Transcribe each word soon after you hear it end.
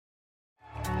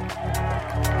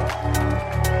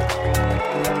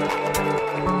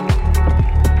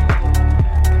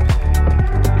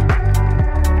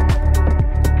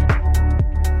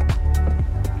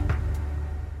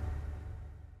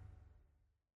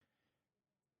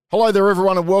Hello there,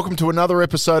 everyone, and welcome to another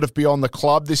episode of Beyond the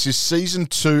Club. This is Season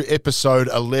 2, Episode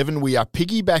 11. We are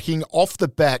piggybacking off the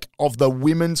back of the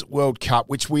Women's World Cup,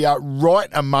 which we are right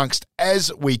amongst as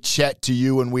we chat to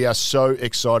you, and we are so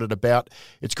excited about.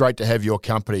 It's great to have your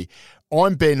company.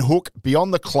 I'm Ben Hook.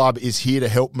 Beyond the Club is here to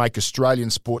help make Australian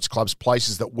sports clubs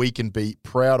places that we can be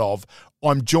proud of.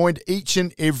 I'm joined each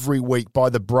and every week by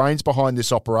the brains behind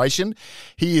this operation.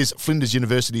 He is Flinders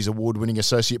University's award-winning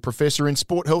Associate Professor in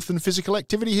Sport, Health and Physical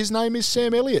Activity. His name is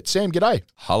Sam Elliott. Sam, g'day.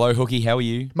 Hello, Hookie. How are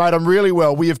you? Mate, I'm really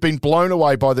well. We have been blown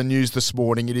away by the news this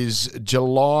morning. It is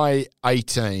July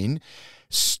 18.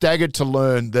 Staggered to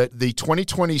learn that the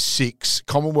 2026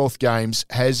 Commonwealth Games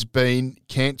has been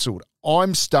cancelled.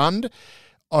 I'm stunned.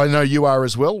 I know you are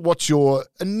as well. What's your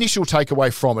initial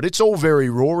takeaway from it? It's all very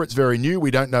raw. It's very new.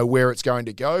 We don't know where it's going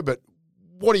to go, but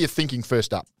what are you thinking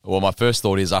first up? Well, my first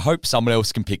thought is I hope someone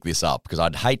else can pick this up because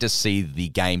I'd hate to see the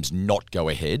games not go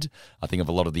ahead. I think of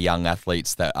a lot of the young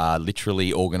athletes that are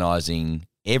literally organising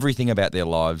everything about their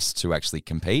lives to actually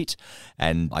compete.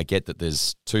 And I get that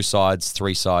there's 2 sides,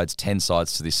 3 sides, 10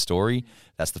 sides to this story.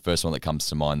 That's the first one that comes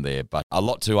to mind there. But a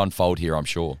lot to unfold here, I'm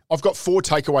sure. I've got 4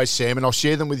 takeaways, Sam, and I'll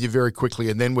share them with you very quickly,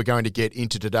 and then we're going to get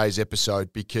into today's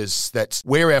episode because that's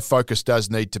where our focus does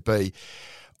need to be.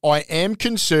 I am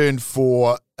concerned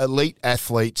for elite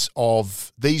athletes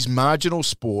of these marginal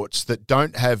sports that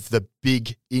don't have the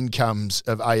big incomes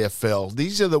of AFL.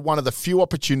 These are one of the few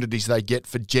opportunities they get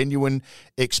for genuine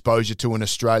exposure to an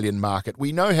Australian market.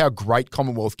 We know how great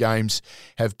Commonwealth Games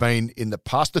have been in the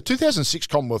past. The 2006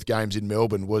 Commonwealth Games in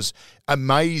Melbourne was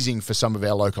amazing for some of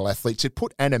our local athletes. It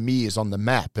put Anna Meares on the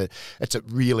map. It's a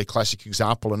really classic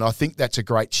example, and I think that's a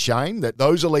great shame that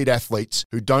those elite athletes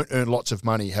who don't earn lots of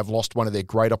money have lost one of their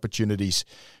great opportunities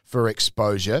for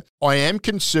exposure. I am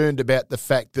concerned about the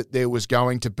fact that there was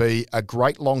going to be a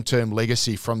great long-term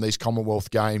legacy from these Commonwealth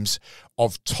Games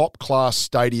of top-class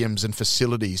stadiums and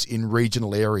facilities in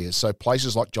regional areas. So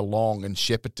places like Geelong and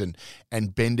Shepparton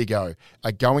and Bendigo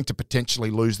are going to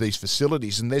potentially lose these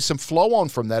facilities. And there's some flow-on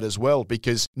from that as well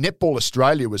because Netball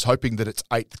Australia was hoping that its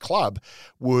 8th club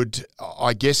would,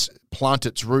 I guess, plant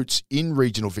its roots in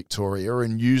regional Victoria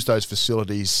and use those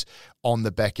facilities on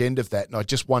the back end of that. And I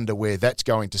just wonder where that's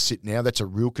going to sit now. That's a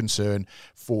real concern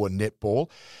for netball.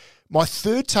 My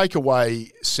third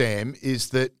takeaway, Sam, is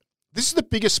that this is the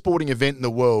biggest sporting event in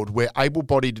the world where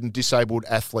able-bodied and disabled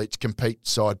athletes compete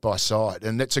side by side.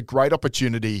 And that's a great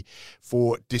opportunity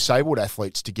for disabled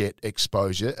athletes to get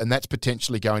exposure, and that's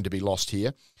potentially going to be lost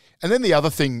here. And then the other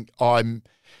thing I'm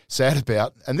sad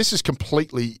about, and this is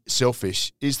completely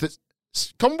selfish, is that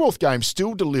Commonwealth Games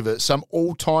still deliver some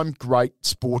all-time great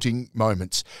sporting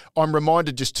moments. I'm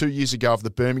reminded just 2 years ago of the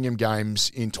Birmingham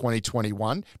Games in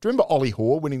 2021. Do you remember Ollie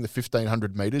Hoare winning the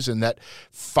 1,500 metres and that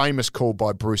famous call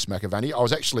by Bruce McAvaney? I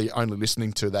was actually only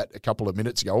listening to that a couple of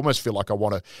minutes ago. I almost feel like I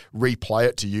want to replay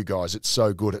it to you guys. It's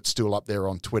so good. It's still up there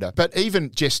on Twitter. But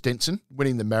even Jess Stenson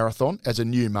winning the marathon as a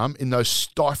new mum in those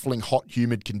stifling hot,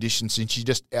 humid conditions, and she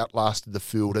just outlasted the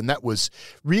field. And that was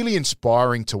really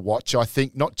inspiring to watch, I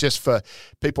think, not just for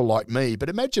people like me, but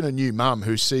imagine a new mum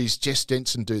who sees Jess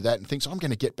Stenson do that and thinks, I'm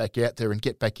going to get back out there and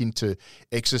get back into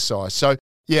exercise. So,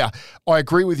 yeah, I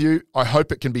agree with you. I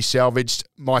hope it can be salvaged.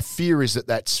 My fear is that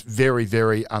that's very,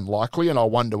 very unlikely, and I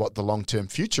wonder what the long-term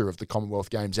future of the Commonwealth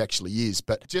Games actually is.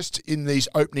 But just in these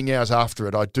opening hours after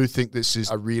it, I do think this is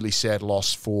a really sad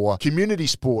loss for community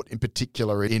sport in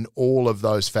particular in all of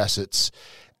those facets.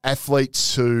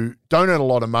 Athletes who don't earn a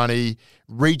lot of money,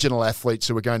 regional athletes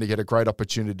who are going to get a great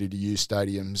opportunity to use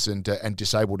stadiums, and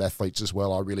disabled athletes as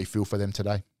well. I really feel for them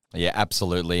today. Yeah,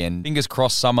 absolutely. And fingers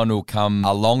crossed someone will come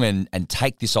along and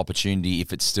take this opportunity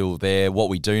if it's still there. What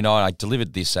we do know, I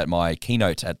delivered this at my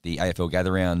keynote at the AFL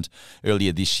Gather Round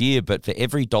earlier this year, but for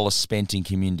every dollar spent in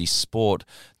community sport,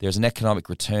 there's an economic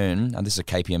return, and this is a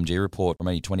KPMG report from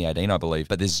only 2018, I believe,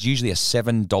 but there's usually a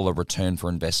 $7 return for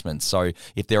investment. So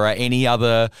if there are any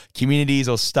other communities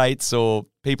or states or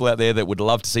people out there that would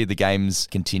love to see the games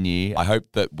continue, I hope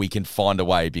that we can find a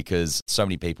way because so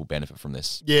many people benefit from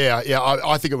this. Yeah,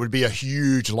 I think it would be a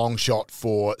huge long shot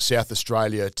for South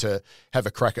Australia to have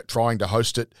a crack at trying to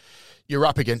host it. You're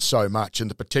up against so much,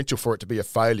 and the potential for it to be a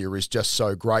failure is just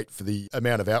so great for the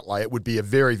amount of outlay. It would be a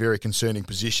very, very concerning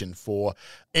position for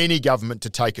any government to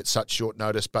take at such short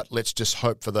notice, but let's just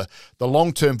hope for the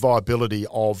long-term viability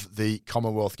of the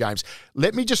Commonwealth Games.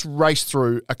 Let me just race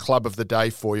through a club of the day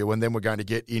for you, and then we're going to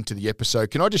get into the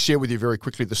episode. Can I just share with you very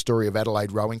quickly the story of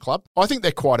Adelaide Rowing Club? I think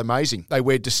they're quite amazing. They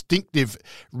wear distinctive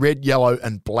red, yellow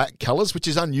and black colours, which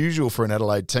is unusual for an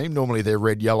Adelaide team. Normally they're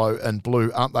red, yellow and blue,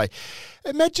 aren't they?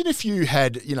 Imagine if you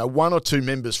had, one or two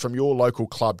members from your local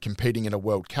club competing in a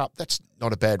World Cup. That's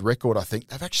not a bad record, I think.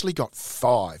 They've actually got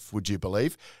 5, would you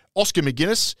believe? Oscar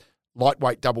McGuinness,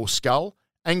 lightweight double scull.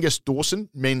 Angus Dawson,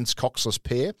 men's coxless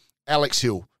pair. Alex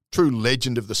Hill, true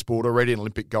legend of the sport, already an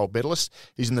Olympic gold medalist.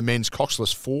 He's in the men's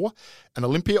coxless 4. And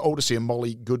Olympia Aldersey and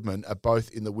Molly Goodman are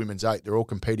both in the women's 8. They're all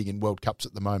competing in World Cups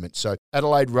at the moment. So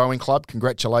Adelaide Rowing Club,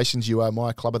 congratulations. You are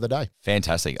my club of the day.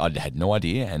 Fantastic. I had no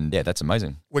idea. And yeah, that's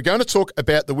amazing. We're going to talk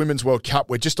about the Women's World Cup.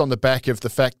 We're just on the back of the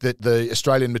fact that the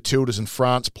Australian Matildas and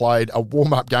France played a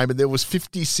warm-up game and there was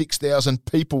 56,000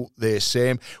 people there,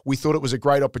 Sam. We thought it was a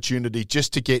great opportunity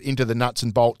just to get into the nuts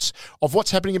and bolts of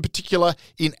what's happening in particular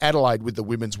in Adelaide with the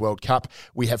Women's World Cup.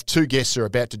 We have 2 guests who are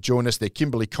about to join us. They're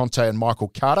Kimberly Conte and Michael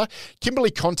Carter.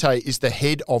 Kimberly Conte is the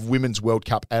head of Women's World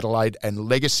Cup Adelaide and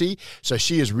Legacy, so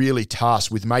she is really tasked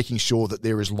with making sure that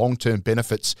there is long-term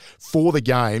benefits for the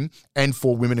game and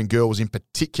for women and girls in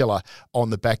particular on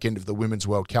the back end of the Women's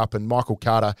World Cup. And Michael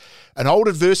Carter, an old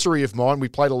adversary of mine, we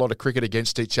played a lot of cricket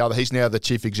against each other. He's now the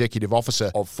Chief Executive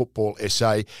Officer of Football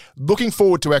SA. Looking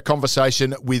forward to our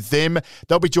conversation with them.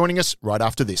 They'll be joining us right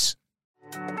after this.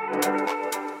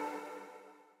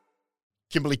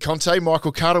 Kimberly Conte,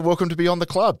 Michael Carter, welcome to Beyond the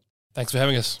Club. Thanks for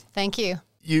having us. Thank you.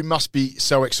 You must be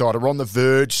so excited. We're on the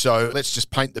verge, so let's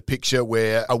just paint the picture.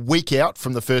 We're a week out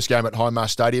from the first game at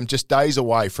Highmarsh Stadium, just days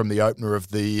away from the opener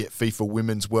of the FIFA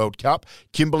Women's World Cup.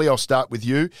 Kimberly, I'll start with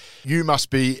you. You must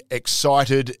be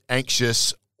excited,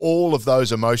 anxious, all of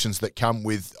those emotions that come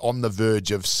with on the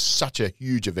verge of such a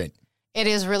huge event. It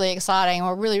is really exciting.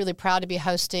 We're really, really proud to be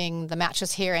hosting the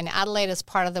matches here in Adelaide as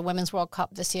part of the Women's World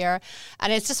Cup this year.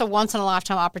 And it's just a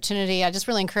once-in-a-lifetime opportunity. I just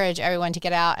really encourage everyone to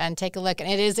get out and take a look. And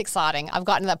it is exciting. I've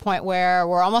gotten to that point where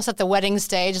we're almost at the wedding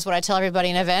stage, is what I tell everybody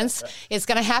in events. It's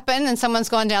going to happen, and someone's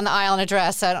going down the aisle in a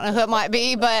dress. I don't know who it might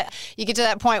be, but you get to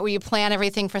that point where you plan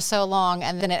everything for so long,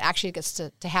 and then it actually gets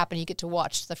to happen. You get to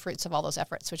watch the fruits of all those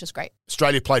efforts, which is great.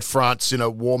 Australia played France in a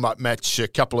warm-up match a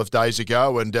couple of days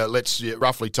ago, and let's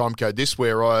roughly timecode this,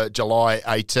 where July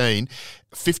 18,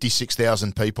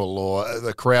 56,000 people, or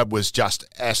the crowd was just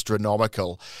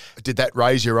astronomical. Did that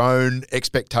raise your own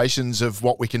expectations of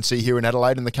what we can see here in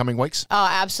Adelaide in the coming weeks? Oh,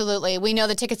 absolutely. We know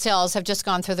the ticket sales have just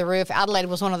gone through the roof. Adelaide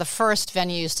was one of the first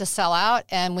venues to sell out,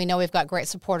 and we know we've got great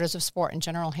supporters of sport in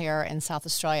general here in South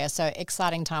Australia, so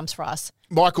exciting times for us.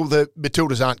 Michael, the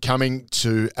Matildas aren't coming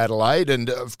to Adelaide, and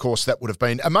of course that would have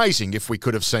been amazing if we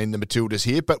could have seen the Matildas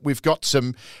here, but we've got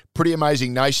some pretty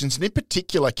amazing nations, and in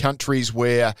particular countries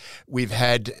where we've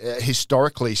had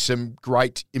historically some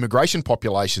great immigration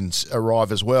populations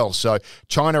arrive as well. So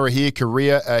China are here,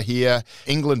 Korea are here,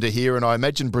 England are here, and I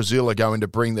imagine Brazil are going to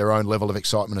bring their own level of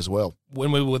excitement as well.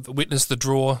 When we witnessed the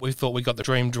draw, we thought we got the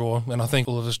dream draw, and I think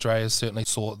all of Australia certainly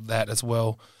saw that as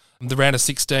well. The round of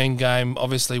 16 game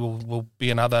obviously will be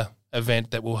another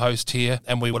event that we'll host here,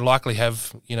 and we would likely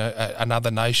have another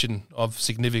nation of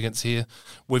significance here.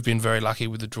 We've been very lucky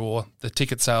with the draw. The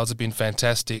ticket sales have been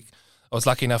fantastic. I was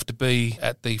lucky enough to be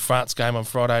at the France game on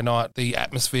Friday night. The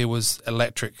atmosphere was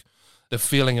electric. The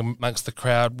feeling amongst the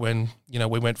crowd when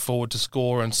we went forward to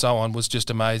score and so on was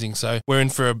just amazing. So we're in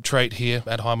for a treat here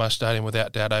at Highmarsh Stadium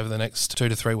without doubt over the next 2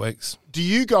 to 3 weeks. Do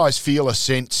you guys feel a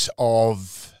sense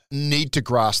of need to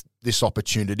grasp this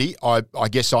opportunity? I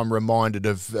guess I'm reminded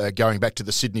of going back to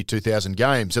the Sydney 2000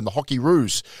 Games, and the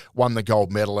Hockeyroos won the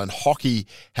gold medal, and hockey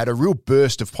had a real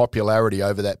burst of popularity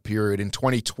over that period in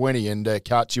 2020. And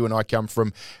Kart, you and I come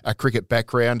from a cricket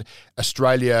background.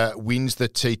 Australia wins the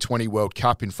T20 World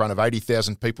Cup in front of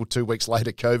 80,000 people. 2 weeks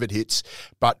later, COVID hits.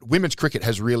 But women's cricket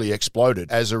has really exploded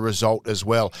as a result as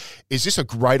well. Is this a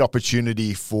great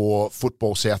opportunity for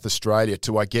Football South Australia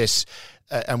to, I guess,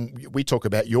 and we talk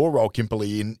about your role,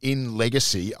 Kimberly, in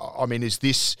legacy. I mean, is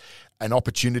this an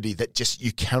opportunity that just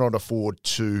you cannot afford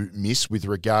to miss with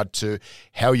regard to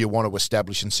how you want to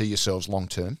establish and see yourselves long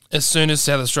term? As soon as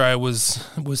South Australia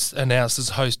was announced as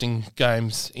hosting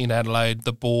games in Adelaide,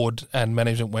 the board and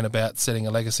management went about setting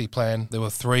a legacy plan. There were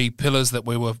 3 pillars that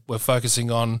we were focusing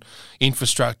on: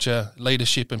 infrastructure,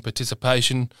 leadership and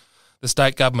participation. The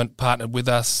state government partnered with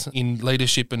us in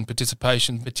leadership and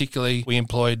participation. Particularly, we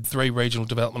employed 3 regional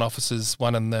development officers,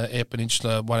 one in the Eyre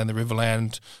Peninsula, one in the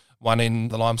Riverland, one in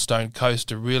the Limestone Coast,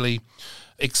 to really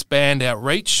expand our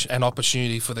reach and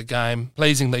opportunity for the game.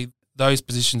 Pleasingly, those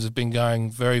positions have been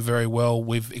going very, very well.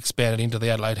 We've expanded into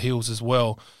the Adelaide Hills as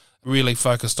well, really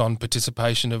focused on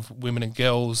participation of women and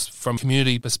girls from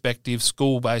community perspective,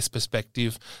 school-based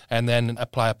perspective, and then a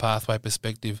player pathway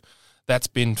perspective. That's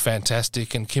been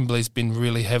fantastic, and Kimberly's been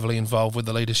really heavily involved with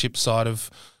the leadership side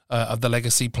of the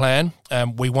legacy plan.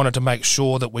 We wanted to make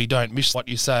sure that we don't miss what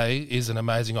you say is an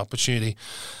amazing opportunity.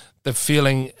 the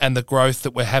feeling and the growth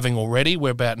that we're having already.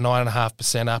 We're about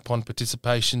 9.5% up on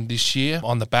participation this year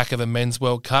on the back of a Men's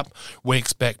World Cup. We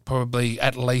expect probably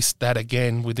at least that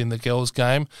again within the girls'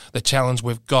 game. The challenge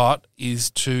we've got is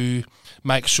to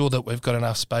make sure that we've got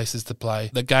enough spaces to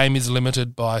play. The game is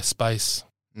limited by space.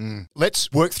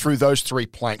 Let's work through those three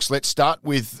planks. Let's start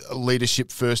with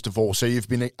leadership first of all. So you've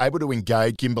been able to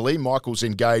engage Kimberly. Michael's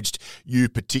engaged you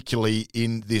particularly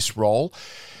in this role.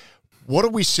 What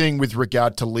are we seeing with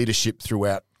regard to leadership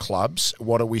throughout clubs?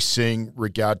 What are we seeing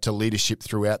regard to leadership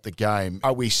throughout the game?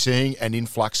 Are we seeing an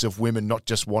influx of women not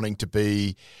just wanting to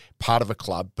be part of a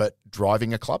club, but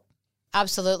driving a club?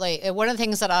 Absolutely. One of the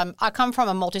things that I come from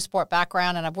a multi-sport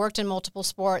background and I've worked in multiple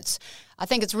sports. I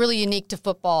think it's really unique to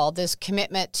football, this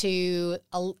commitment to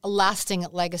a lasting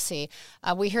legacy.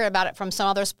 We hear about it from some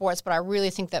other sports, but I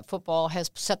really think that football has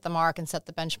set the mark and set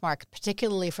the benchmark,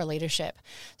 particularly for leadership.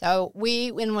 So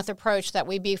we went with the approach that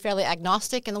we be fairly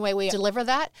agnostic in the way we deliver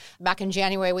that. Back in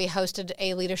January, we hosted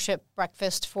a leadership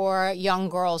breakfast for young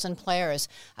girls and players,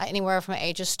 anywhere from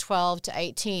ages 12 to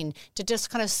 18, to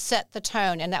just kind of set the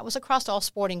tone. And that was across all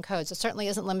sporting codes. It certainly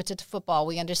isn't limited to football.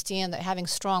 We understand that having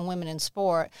strong women in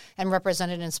sport and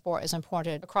represented in sport is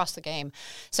important across the game.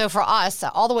 So for us,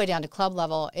 all the way down to club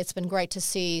level, it's been great to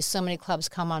see so many clubs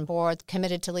come on board,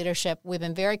 committed to leadership. We've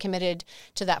been very committed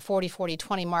to that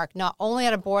 40-40-20 mark, not only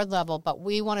at a board level, but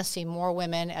we want to see more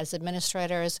women as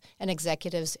administrators and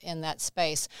executives in that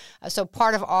space. So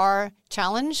part of our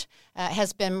challenge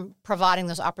has been providing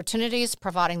those opportunities,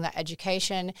 providing that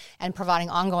education, and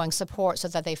providing ongoing support so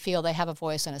that they feel they have a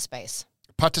voice in a space.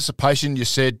 Participation, you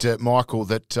said, Michael,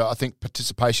 that I think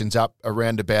participation's up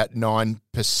around about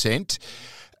 9%.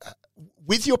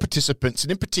 With your participants,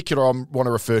 and in particular I want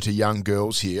to refer to young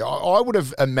girls here, I would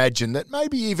have imagined that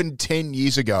maybe even 10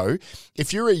 years ago,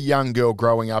 if you're a young girl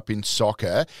growing up in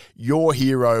soccer, your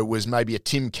hero was maybe a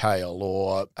Tim Cahill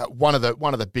or one of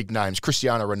the big names,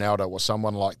 Cristiano Ronaldo or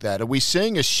someone like that. Are we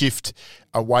seeing a shift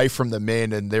away from the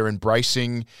men and they're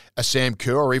embracing a Sam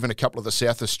Kerr or even a couple of the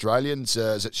South Australians?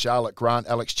 Is it Charlotte Grant,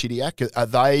 Alex Chidiac? Are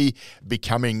they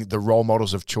becoming the role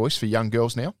models of choice for young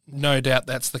girls now? No doubt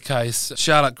that's the case.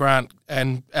 Charlotte Grant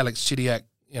and Alex Chidiac,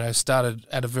 started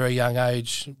at a very young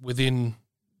age within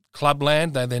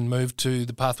clubland. They then moved to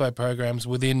the pathway programs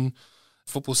within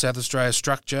Football South Australia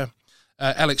structure.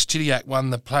 Alex Chidiac won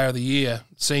the Player of the Year,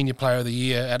 Senior Player of the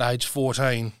Year at age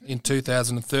 14 in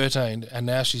 2013, and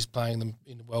now she's playing them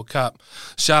in the World Cup.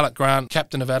 Charlotte Grant,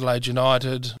 captain of Adelaide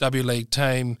United, W League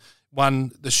team,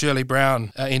 won the Shirley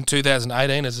Brown in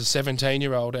 2018 as a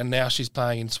 17-year-old, and now she's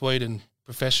playing in Sweden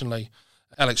professionally.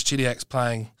 Alex Chidiac's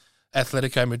playing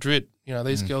Atletico Madrid.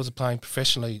 These girls are playing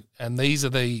professionally, and these are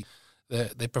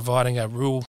they're providing a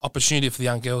real opportunity for the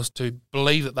young girls to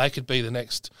believe that they could be the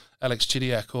next Alex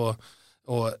Chidiac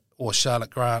or Charlotte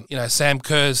Grant. Sam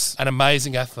Kerr's an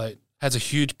amazing athlete, has a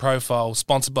huge profile,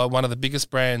 sponsored by one of the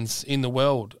biggest brands in the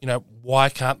world. Why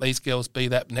can't these girls be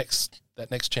that next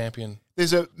champion?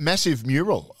 There's a massive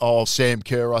mural of Sam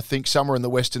Kerr, I think, somewhere in the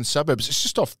western suburbs. It's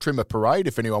just off Trimmer Parade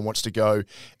if anyone wants to go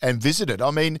and visit it.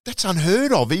 I mean, that's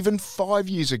unheard of even 5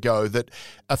 years ago, that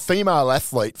a female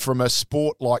athlete from a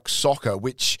sport like soccer,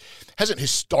 which hasn't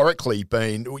historically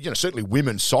been, certainly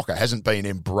women's soccer hasn't been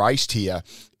embraced here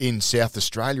in South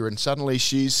Australia, and suddenly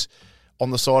she's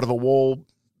on the side of a wall,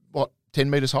 10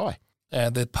 metres high.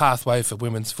 The pathway for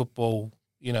women's football,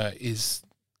 is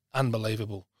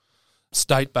unbelievable.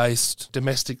 State-based,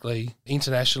 domestically,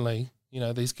 internationally,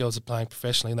 these girls are playing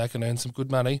professionally and they can earn some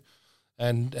good money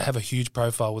and have a huge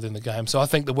profile within the game. So I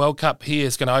think the World Cup here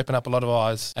is going to open up a lot of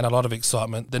eyes and a lot of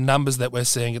excitement. The numbers that we're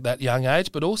seeing at that young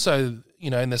age, but also,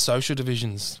 in the social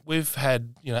divisions, we've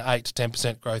had, 8 to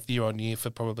 10% growth year on year for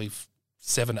probably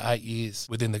 7 to 8 years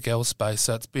within the girls' space.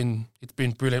 So it's been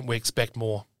brilliant. We expect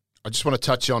more. I just want to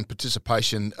touch on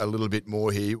participation a little bit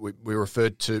more here. We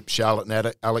referred to Charlotte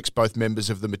and Alex, both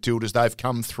members of the Matildas. They've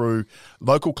come through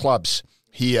local clubs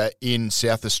here in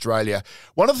South Australia.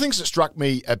 One of the things that struck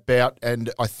me about, and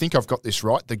I think I've got this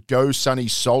right, the Go Sunny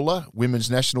Solar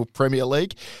Women's National Premier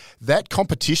League, that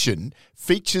competition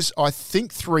features, I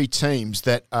think, 3 teams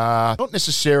that are not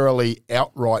necessarily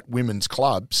outright women's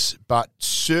clubs, but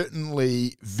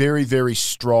certainly very, very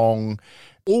strong,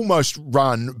 almost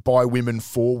run by women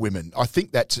for women. I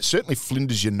think that's certainly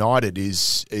Flinders United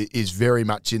is very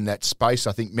much in that space.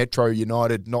 I think Metro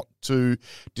United, not too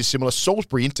dissimilar.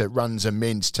 Salisbury Inter runs a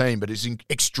men's team, but is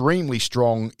extremely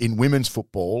strong in women's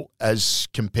football as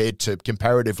compared to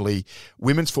comparatively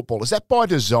women's football. Is that by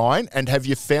design? And have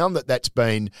you found that that's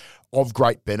been of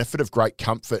great benefit, of great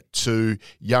comfort to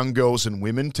young girls and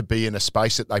women to be in a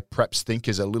space that they perhaps think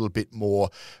is a little bit more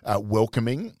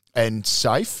welcoming and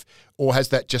safe, or has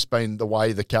that just been the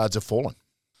way the cards have fallen?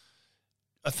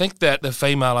 I think that the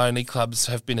female-only clubs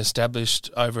have been established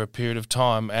over a period of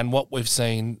time, and what we've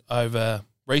seen over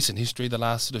recent history, the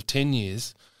last sort of 10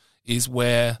 years, is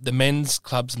where the men's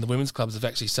clubs and the women's clubs have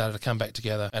actually started to come back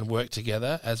together and work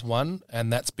together as one,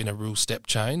 and that's been a real step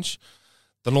change.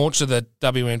 The launch of the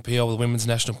WNPL, the Women's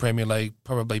National Premier League,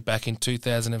 probably back in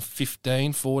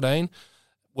 2015-14,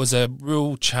 was a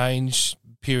real change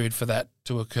period for that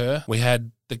to occur. We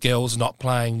had the girls not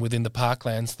playing within the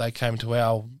parklands. They came to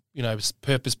our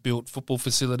purpose-built football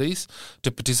facilities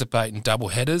to participate in double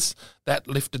headers. That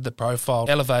lifted the profile,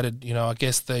 elevated, I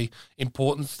guess, the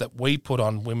importance that we put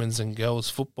on women's and girls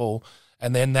football.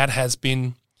 And then that has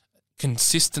been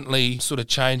consistently sort of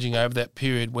changing over that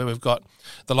period, where we've got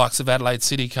the likes of Adelaide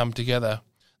City come together.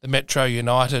 The Metro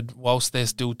United, whilst they're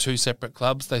still two separate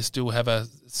clubs, they still have a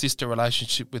sister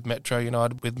relationship with Metro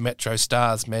United, with Metro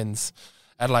Stars men's.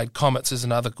 Adelaide Comets is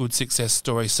another good success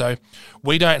story. So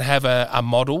we don't have a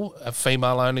model, a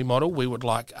female-only model. We would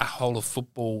like a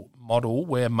whole-of-football model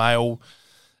where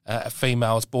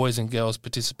females, boys and girls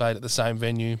participate at the same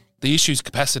venue. The issue is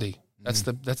capacity. That's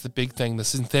the big thing. The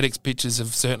synthetics pitches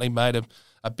have certainly made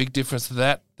a big difference to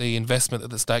that. The investment that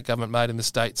the state government made in the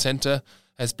state centre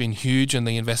has been huge, and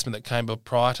the investment that came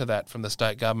prior to that from the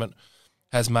state government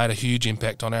has made a huge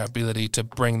impact on our ability to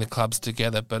bring the clubs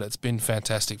together, but it's been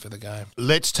fantastic for the game.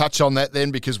 Let's touch on that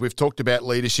then, because we've talked about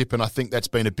leadership, and I think that's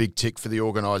been a big tick for the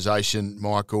organisation,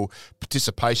 Michael.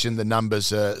 Participation, the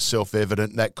numbers are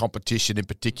self-evident. That competition in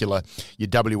particular, your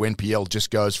WNPL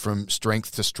just goes from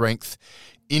strength to strength.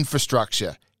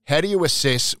 Infrastructure. How do you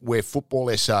assess where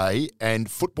Football SA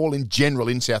and football in general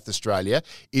in South Australia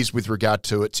is with regard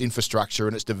to its infrastructure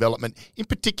and its development, in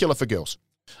particular for girls?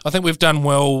 I think we've done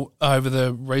well over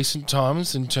the recent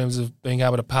times in terms of being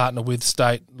able to partner with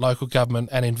state, local government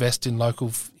and invest in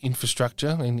local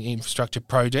infrastructure, in infrastructure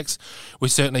projects. We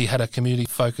certainly had a community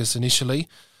focus initially.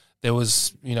 There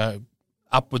was,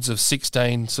 upwards of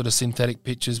 16 sort of synthetic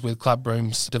pitches with club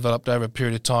rooms developed over a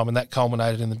period of time, and that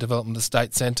culminated in the development of the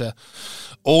state centre.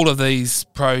 All of these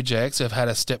projects have had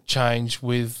a step change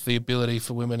with the ability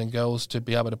for women and girls to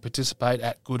be able to participate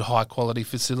at good, high-quality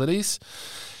facilities.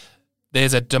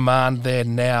 There's a demand there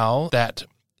now that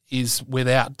is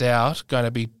without doubt going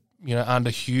to be under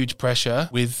huge pressure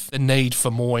with the need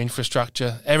for more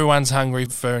infrastructure. Everyone's hungry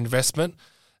for investment,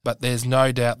 but there's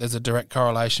no doubt there's a direct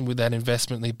correlation with that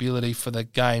investment and the ability for the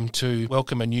game to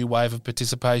welcome a new wave of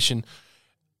participation.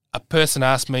 A person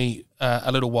asked me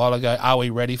a little while ago, are we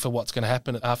ready for what's going to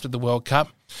happen after the World Cup?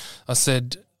 I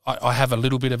said, I have a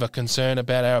little bit of a concern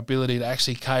about our ability to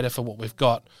actually cater for what we've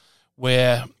got,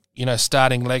 where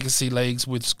starting legacy leagues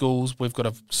with schools. We've got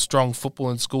a strong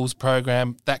football in schools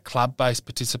program. That club-based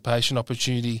participation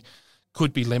opportunity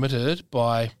could be limited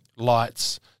by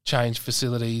lights, change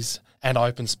facilities and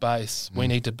open space. We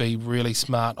need to be really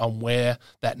smart on where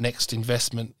that next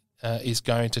investment is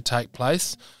going to take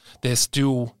place. There's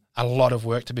still a lot of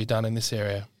work to be done in this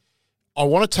area. I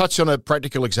want to touch on a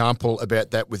practical example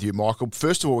about that with you, Michael.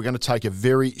 First of all, we're going to take a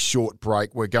very short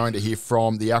break. We're going to hear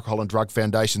from the Alcohol and Drug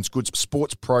Foundation's Good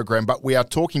Sports program, but we are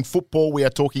talking football. We are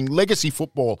talking legacy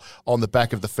football on the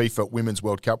back of the FIFA Women's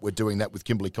World Cup. We're doing that with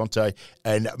Kimberly Conte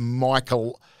and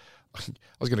Michael... I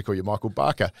was going to call you Michael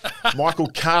Barker. Michael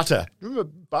Carter. Remember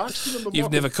Barker?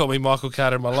 You've never called me Michael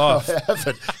Carter in my life. I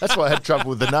haven't. That's why I had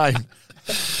trouble with the name.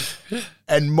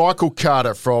 And Michael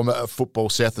Carter from Football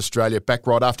South Australia. Back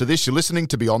right after this. You're listening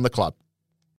to Beyond the Club.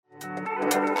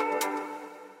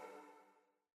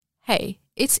 Hey,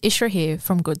 it's Ishra here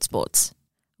from Good Sports.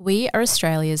 We are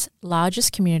Australia's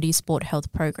largest community sport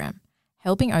health program,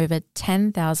 helping over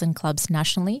 10,000 clubs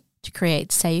nationally to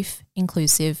create safe,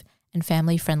 inclusive and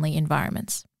family-friendly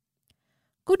environments.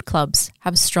 Good clubs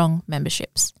have strong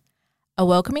memberships. A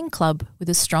welcoming club with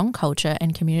a strong culture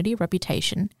and community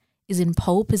reputation is in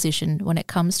pole position when it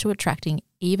comes to attracting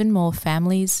even more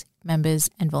families, members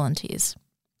and volunteers.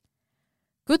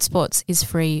 Good Sports is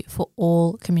free for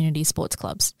all community sports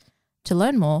clubs. To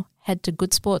learn more, head to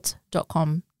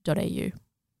goodsports.com.au.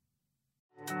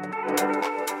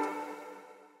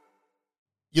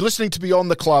 You're listening to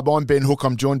Beyond the Club. I'm Ben Hook.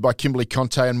 I'm joined by Kimberly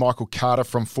Conte and Michael Carter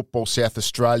from Football South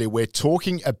Australia. We're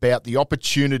talking about the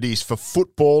opportunities for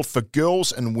football for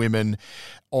girls and women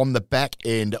on the back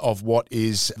end of what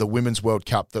is the Women's World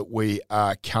Cup that we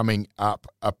are coming up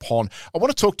upon. I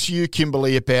want to talk to you,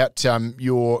 Kimberly, about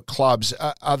your clubs.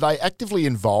 Are they actively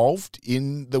involved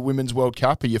in the Women's World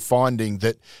Cup? Are you finding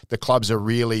that the clubs are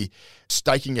really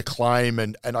staking a claim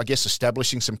and I guess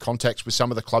establishing some contacts with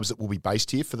some of the clubs that will be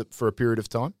based here for a period of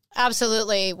time?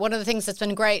 Absolutely. One of the things that's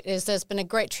been great is there's been a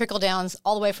great trickle down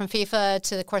all the way from FIFA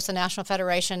to, of course, the National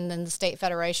Federation and the State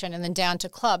Federation and then down to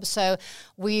clubs. So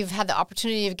we've had the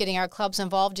opportunity of getting our clubs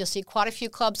involved. You'll see quite a few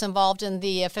clubs involved in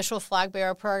the official flag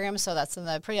bearer program. So that's in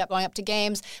the going up to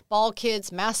games, ball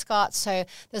kids, mascots. So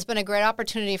there's been a great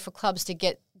opportunity for clubs to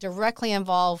get directly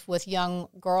involved with young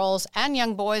girls and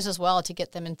young boys as well to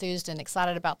get them enthused and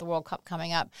excited about the World Cup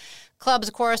coming up. Clubs,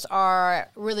 of course, are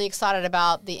really excited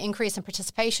about the increase in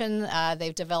participation.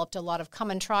 They've developed a lot of come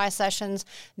and try sessions.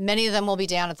 Many of them will be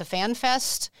down at the Fan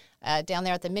Fest, down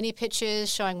there at the mini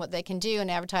pitches, showing what they can do and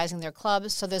advertising their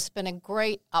clubs. So there's been a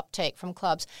great uptake from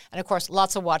clubs. And, of course,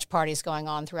 lots of watch parties going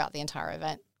on throughout the entire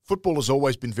event. Football has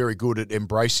always been very good at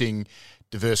embracing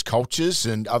diverse cultures,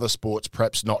 and other sports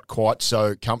perhaps not quite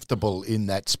so comfortable in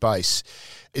that space.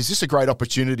 Is this a great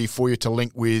opportunity for you to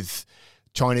link with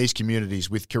Chinese communities,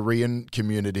 with Korean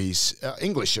communities?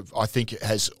 English, I think,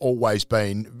 has always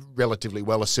been relatively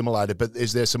well assimilated, but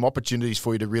is there some opportunities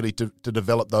for you to really to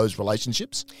develop those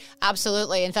relationships?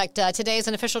 Absolutely. In fact, today is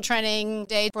an official training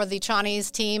day for the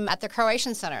Chinese team at the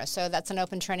Croatian Center. So that's an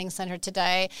open training center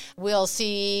today. We'll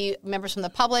see members from the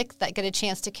public that get a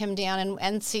chance to come down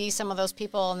and see some of those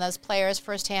people and those players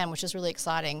firsthand, which is really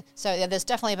exciting. So yeah, there's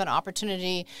definitely been an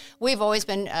opportunity. We've always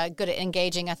been good at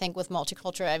engaging, I think, with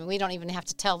multicultural. I mean, we don't even have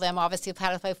to tell them, obviously,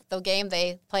 how to play the game.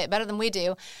 They play it better than we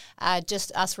do.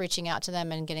 Just us reaching out to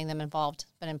them and getting them involved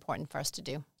has been important for us to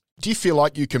do. Do you feel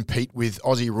like you compete with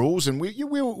Aussie rules? And we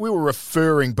were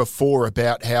referring before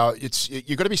about how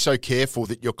you've got to be so careful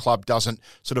that your club doesn't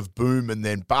sort of boom and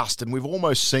then bust. And we've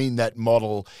almost seen that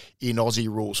model in Aussie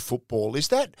rules football. Is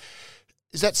that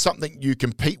something you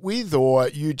compete with, or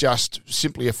you just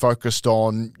simply are focused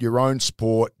on your own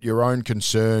sport, your own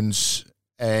concerns,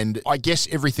 and I guess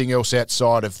everything else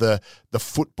outside of the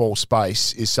football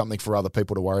space is something for other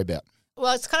people to worry about?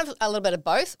 Well, it's kind of a little bit of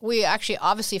both. We actually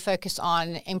obviously focus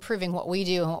on improving what we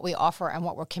do and what we offer and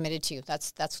what we're committed to.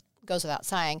 That's goes without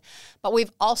saying. But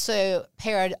we've also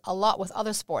paired a lot with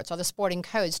other sports, other sporting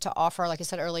codes to offer, like I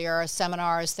said earlier,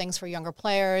 seminars, things for younger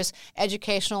players,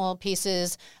 educational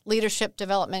pieces, leadership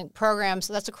development programs.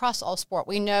 So that's across all sport.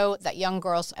 We know that young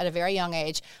girls at a very young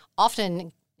age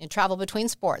often travel between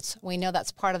sports. We know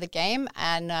that's part of the game,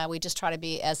 and we just try to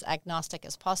be as agnostic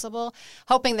as possible,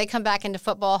 hoping they come back into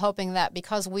football, hoping that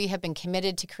because we have been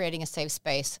committed to creating a safe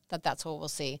space, that's what we'll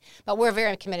see. But we're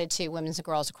very committed to women's and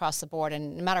girls across the board,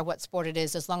 and no matter what sport it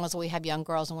is, as long as we have young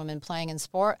girls and women playing in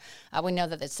sport, we know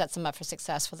that it sets them up for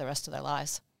success for the rest of their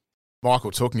lives.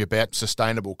 Michael, talking about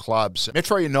sustainable clubs,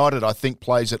 Metro United, I think,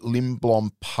 plays at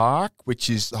Limblom Park, which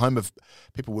is the home of,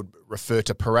 people would refer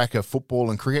to Paraka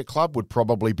Football and Cricket Club, would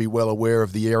probably be well aware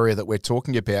of the area that we're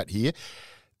talking about here.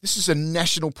 This is a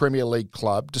National Premier League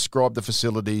club. Describe the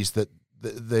facilities that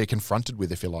they're confronted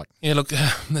with, if you like. Yeah, look,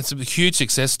 that's a huge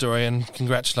success story, and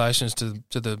congratulations to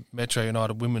the Metro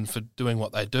United women for doing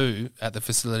what they do at the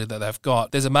facility that they've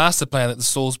got. There's a master plan that the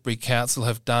Salisbury Council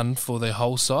have done for their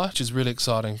whole site, which is really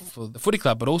exciting for the footy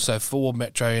club, but also for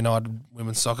Metro United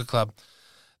Women's Soccer Club.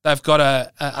 They've got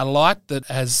a light that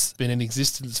has been in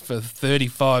existence for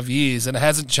 35 years, and it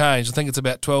hasn't changed. I think it's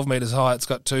about 12 metres high. It's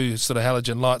got two sort of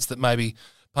halogen lights that maybe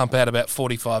pump out about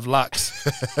 45 lux.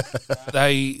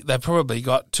 They've probably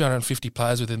got 250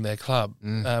 players within their club.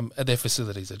 Their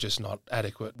facilities are just not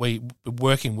adequate. We're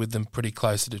working with them pretty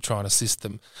closely to try and assist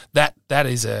them. That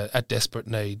is a desperate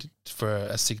need for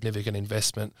a significant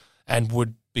investment, and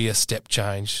would be a step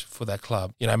change for that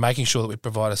club. You know, making sure that we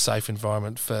provide a safe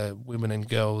environment for women and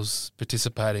girls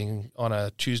participating on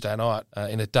a Tuesday night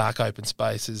in a dark open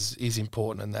space is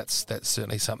important, and that's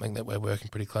certainly something that we're working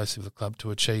pretty closely with the club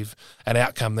to achieve an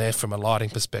outcome there from a lighting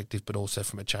perspective, but also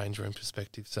from a change room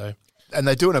perspective. So. And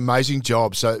they do an amazing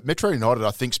job. So Metro United,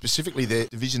 I think specifically their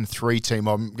Division 3 team,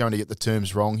 I'm going to get the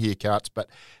terms wrong here, Karts, but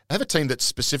they have a team that's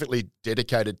specifically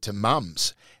dedicated to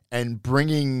mums and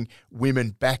bringing women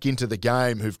back into the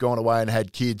game who've gone away and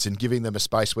had kids and giving them a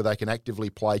space where they can actively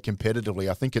play competitively.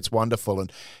 I think it's wonderful.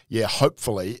 And, yeah,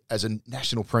 hopefully as a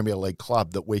National Premier League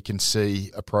club that we can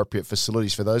see appropriate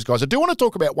facilities for those guys. I do want to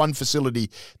talk about one facility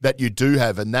that you do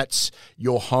have, and that's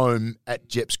your home at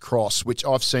Jeps Cross, which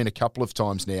I've seen a couple of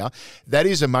times now. That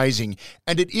is amazing.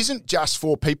 And it isn't just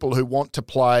for people who want to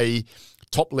play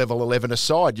top-level 11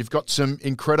 aside. You've got some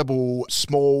incredible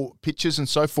small pitches and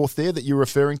so forth there that you're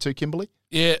referring to, Kimberly?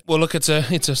 Yeah, well, look,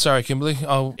 sorry, Kimberly.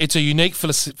 It's a unique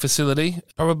facility,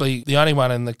 probably the only one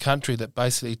in the country that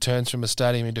basically turns from a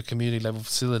stadium into a community level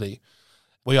facility.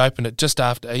 We opened it just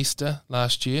after Easter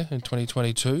last year in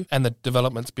 2022, and the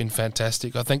development's been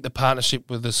fantastic. I think the partnership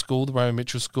with the school, the Roman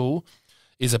Mitchell School,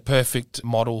 is a perfect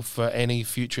model for any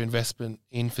future investment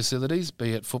in facilities,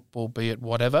 be it football, be it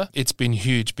whatever. It's been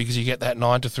huge because you get that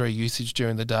 9 to 3 usage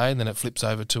during the day, and then it flips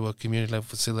over to a community level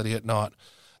facility at night.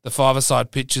 The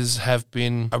five-a-side pitches have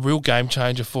been a real game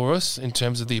changer for us in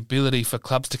terms of the ability for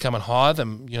clubs to come and hire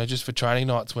them, just for training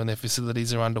nights when their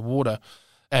facilities are underwater,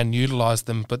 and utilise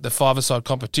them. But the five-a-side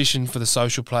competition for the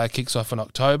social player kicks off in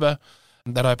October.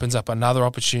 That opens up another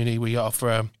opportunity. We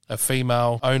offer a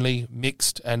female-only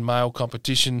mixed and male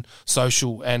competition,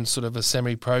 social and sort of a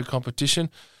semi-pro competition.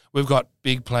 We've got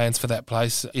big plans for that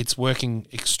place. It's working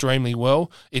extremely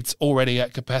well. It's already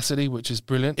at capacity, which is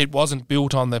brilliant. It wasn't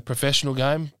built on the professional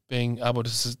game, being able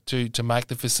to make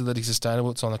the facility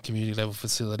sustainable. It's on a community level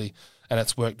facility, and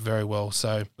it's worked very well.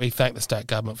 So we thank the state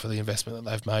government for the investment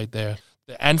that they've made there,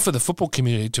 and for the football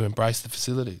community to embrace the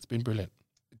facility. It's been brilliant.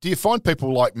 Do you find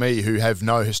people like me who have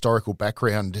no historical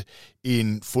background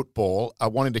in football are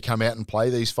wanting to come out and play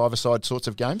these five-a-side sorts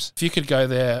of games? If you could go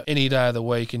there any day of the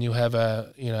week and you have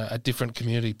a different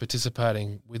community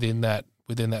participating within that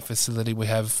facility, we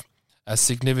have a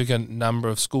significant number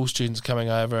of school students coming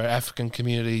over, African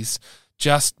communities,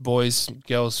 just boys,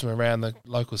 girls from around the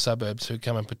local suburbs who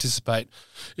come and participate.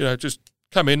 Just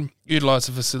come in, utilise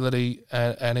the facility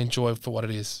and enjoy for what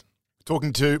it is.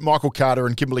 Talking to Michael Carter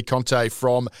and Kimberly Conte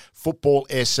from Football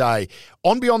SA.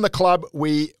 On Beyond the Club,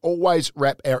 we always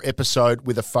wrap our episode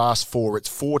with a Fast Four. It's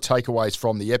 4 takeaways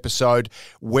from the episode.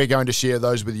 We're going to share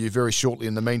those with you very shortly.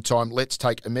 In the meantime, let's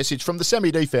take a message from the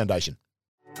Sammy D Foundation.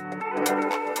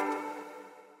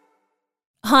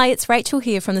 Hi, it's Rachel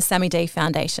here from the Sammy D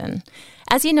Foundation.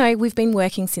 As you know, we've been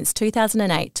working since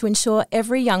 2008 to ensure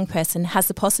every young person has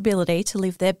the possibility to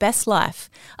live their best life,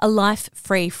 a life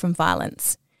free from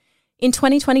violence. In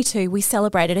 2022, we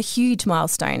celebrated a huge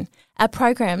milestone. Our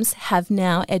programs have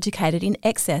now educated in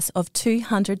excess of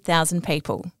 200,000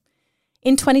 people.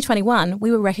 In 2021, we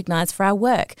were recognised for our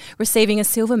work, receiving a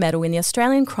silver medal in the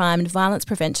Australian Crime and Violence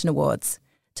Prevention Awards.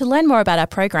 To learn more about our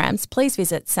programs, please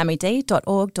visit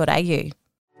sammyd.org.au.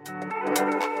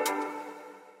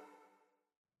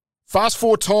 Fast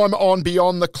forward time on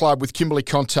Beyond the Club with Kimberly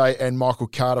Conte and Michael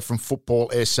Carter from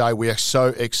Football SA. We are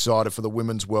so excited for the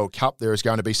Women's World Cup. There is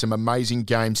going to be some amazing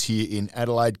games here in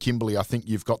Adelaide. Kimberly, I think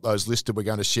you've got those listed. We're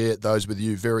going to share those with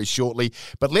you very shortly.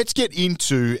 But let's get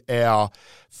into our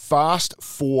Fast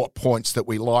 4 points that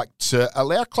we like to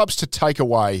allow clubs to take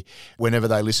away whenever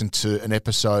they listen to an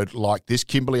episode like this.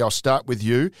 Kimberly, I'll start with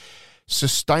you.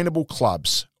 Sustainable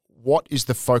clubs. What is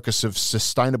the focus of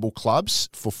sustainable clubs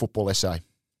for Football SA?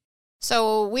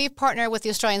 So we've partnered with the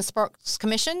Australian Sports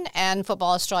Commission and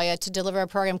Football Australia to deliver a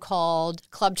program called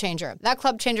Club Changer. That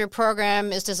Club Changer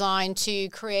program is designed to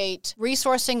create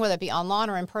resourcing, whether it be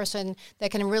online or in person, that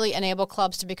can really enable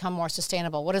clubs to become more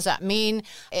sustainable. What does that mean?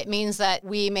 It means that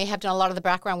we may have done a lot of the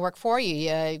background work for you.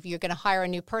 If you're going to hire a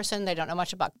new person, they don't know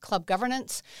much about club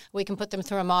governance, we can put them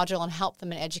through a module and help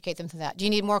them and educate them through that. Do you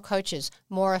need more coaches,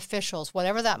 more officials,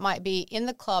 whatever that might be in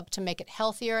the club to make it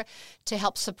healthier, to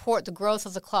help support the growth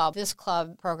of the club? This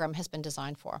club program has been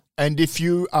designed for. And if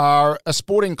you are a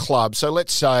sporting club, so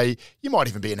let's say you might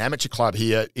even be an amateur club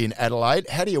here in Adelaide,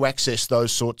 how do you access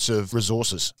those sorts of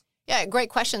resources? Yeah, great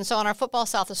question. So on our Football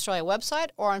South Australia website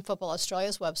or on Football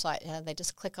Australia's website, they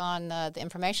just click on the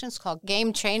information. It's called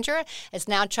Game Changer. It's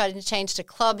now trying to change to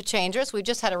Club Changers. We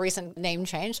just had a recent name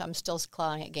change. So I'm still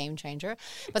calling it Game Changer.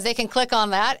 But they can click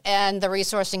on that and the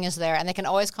resourcing is there. And they can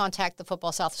always contact the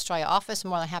Football South Australia office. I'm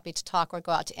more than happy to talk or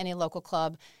go out to any local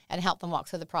club and help them walk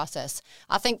through the process.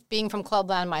 I think being from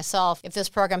Clubland myself, if this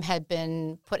program had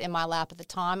been put in my lap at the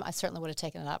time, I certainly would have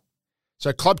taken it up.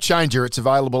 So Club Changer, it's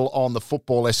available on the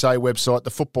Football SA website,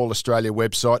 the Football Australia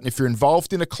website. And if you're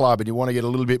involved in a club and you want to get a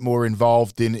little bit more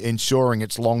involved in ensuring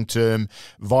its long-term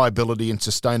viability and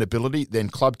sustainability, then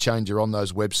Club Changer on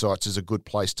those websites is a good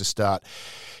place to start.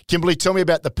 Kimberly, tell me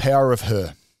about the Power of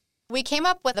Her. We came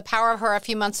up with the Power of Her a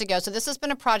few months ago. So this has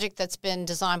been a project that's been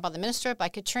designed by the minister, by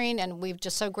Katrine, and we're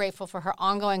just so grateful for her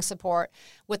ongoing support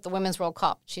with the Women's World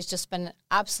Cup. She's just been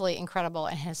absolutely incredible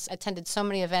and has attended so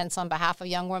many events on behalf of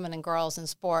young women and girls in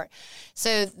sport.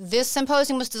 So this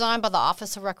symposium was designed by the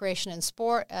Office of Recreation and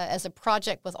Sport as a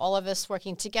project with all of us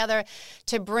working together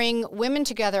to bring women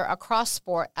together across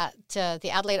sport at the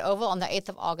Adelaide Oval on the 8th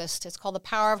of August. It's called the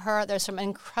Power of Her. There's some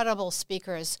incredible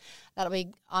speakers that'll be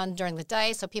on during the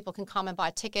day so people can can come and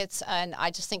buy tickets. And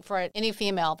I just think for any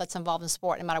female that's involved in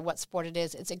sport, no matter what sport it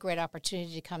is, it's a great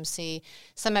opportunity to come see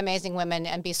some amazing women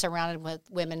and be surrounded with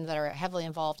women that are heavily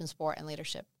involved in sport and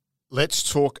leadership. Let's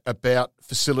talk about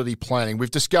facility planning.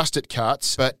 We've discussed it,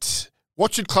 Karts, but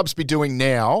what should clubs be doing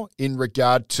now in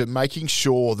regard to making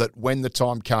sure that when the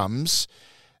time comes,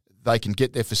 they can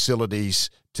get their facilities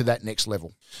to that next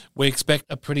level? We expect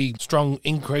a pretty strong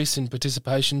increase in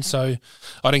participation, so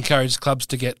I'd encourage clubs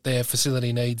to get their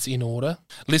facility needs in order,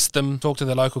 list them, talk to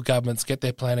their local governments, get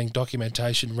their planning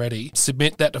documentation ready,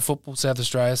 submit that to Football South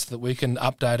Australia so that we can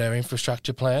update our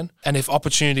infrastructure plan. And if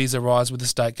opportunities arise with the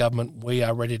state government, we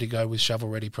are ready to go with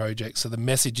shovel-ready projects. So the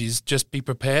message is just be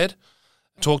prepared,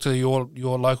 talk to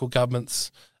your local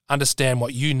governments, understand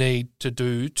what you need to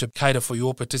do to cater for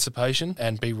your participation,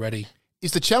 and be ready.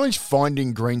 Is the challenge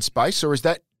finding green space, or is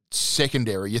that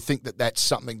secondary? You think that that's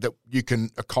something that you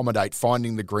can accommodate,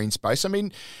 finding the green space? I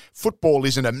mean, football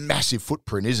isn't a massive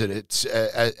footprint, is it? It's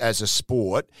as a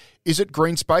sport. Is it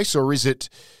green space, or is it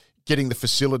getting the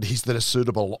facilities that are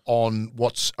suitable on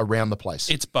what's around the place?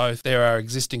 It's both. There are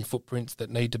existing footprints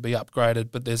that need to be upgraded,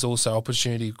 but there's also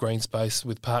opportunity of green space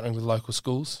with partnering with local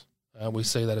schools. We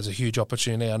see that as a huge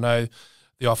opportunity. I know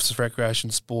the Office of Recreation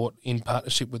Sport, in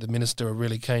partnership with the Minister, are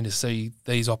really keen to see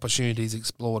these opportunities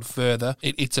explored further.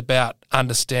 It's about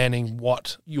understanding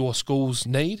what your schools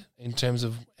need in terms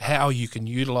of how you can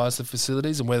utilise the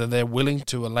facilities and whether they're willing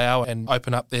to allow and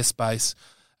open up their space.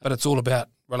 But it's all about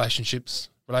relationships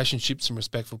and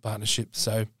respectful partnerships.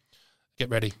 So get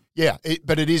ready. Yeah,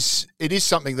 but it is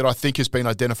something that I think has been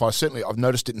identified. Certainly, I've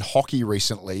noticed it in hockey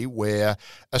recently, where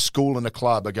a school and a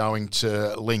club are going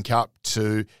to link up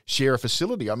to share a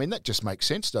facility. I mean, that just makes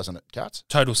sense, doesn't it, Katz?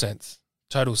 Total sense.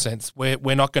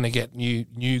 We're not going to get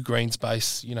new green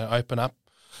space, open up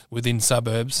within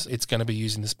suburbs. It's going to be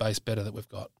using the space better that we've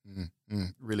got.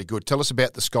 Really good. Tell us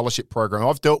about the scholarship program.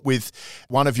 I've dealt with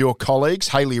one of your colleagues,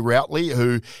 Hayley Routley,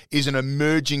 who is an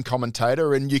emerging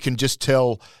commentator, and you can just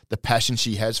tell the passion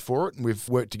she has for it. And we've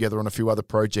worked together on a few other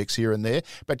projects here and there.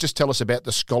 But just tell us about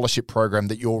the scholarship program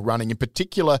that you're running, in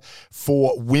particular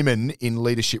for women in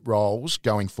leadership roles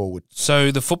going forward.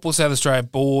 So the Football South Australia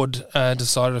board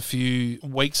decided a few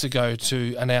weeks ago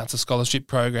to announce a scholarship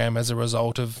program as a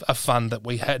result of a fund that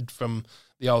we had from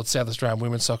the old South Australian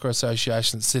Women's Soccer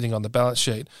Association that's sitting on the balance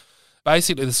sheet.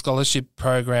 Basically, the scholarship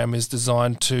program is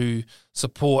designed to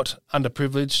support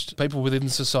underprivileged people within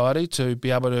society to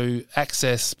be able to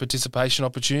access participation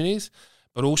opportunities,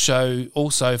 but also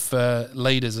for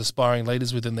leaders, aspiring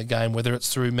leaders within the game, whether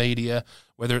it's through media,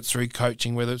 whether it's through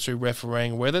coaching, whether it's through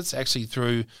refereeing, whether it's actually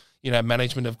through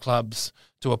management of clubs,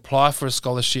 to apply for a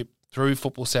scholarship through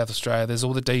Football South Australia. There's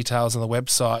all the details on the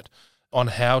website on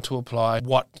how to apply,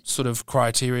 what sort of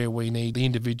criteria we need the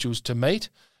individuals to meet,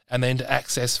 and then to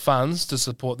access funds to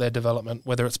support their development,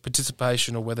 whether it's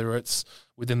participation or whether it's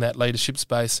within that leadership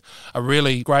space. A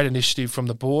really great initiative from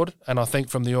the board, and I think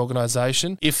from the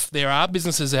organisation. If there are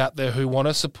businesses out there who want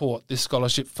to support this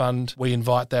scholarship fund, we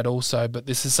invite that also, but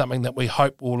this is something that we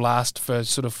hope will last for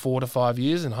sort of 4 to 5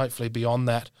 years and hopefully beyond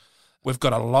that. We've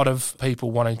got a lot of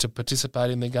people wanting to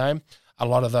participate in the game. A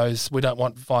lot of those, we don't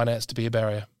want finance to be a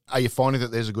barrier. Are you finding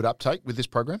that there's a good uptake with this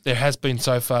program? There has been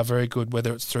so far very good,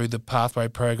 whether it's through the pathway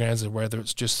programs or whether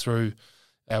it's just through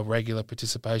our regular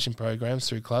participation programs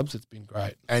through clubs. It's been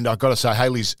great. And I've got to say,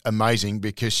 Hayley's amazing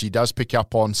because she does pick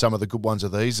up on some of the good ones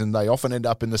of these, and they often end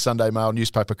up in the Sunday Mail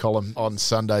newspaper column on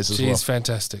Sundays as well. She's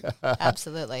fantastic.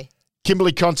 Absolutely.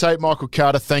 Kimberly Conte, Michael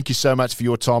Carter, thank you so much for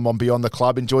your time on Beyond the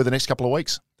Club. Enjoy the next couple of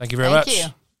weeks. Thank you very much. Thank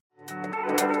you.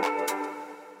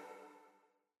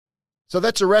 So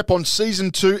that's a wrap on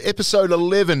Season 2, Episode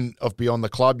 11 of Beyond the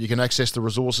Club. You can access the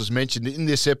resources mentioned in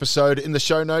this episode in the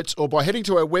show notes or by heading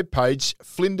to our webpage,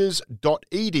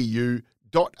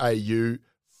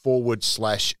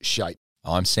 flinders.edu.au/shape.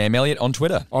 I'm Sam Elliott on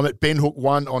Twitter. I'm at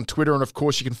BenHook1 on Twitter. And, of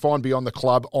course, you can find Beyond the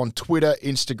Club on Twitter,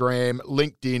 Instagram,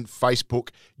 LinkedIn, Facebook.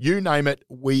 You name it,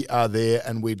 we are there,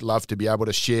 and we'd love to be able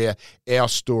to share our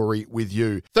story with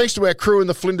you. Thanks to our crew in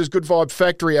the Flinders Good Vibe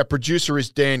Factory. Our producer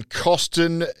is Dan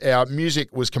Costin. Our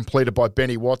music was completed by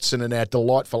Benny Watson, and our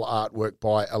delightful artwork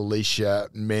by Alicia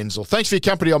Menzel. Thanks for your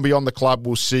company on Beyond the Club.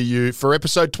 We'll see you for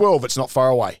Episode 12. It's not far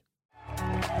away.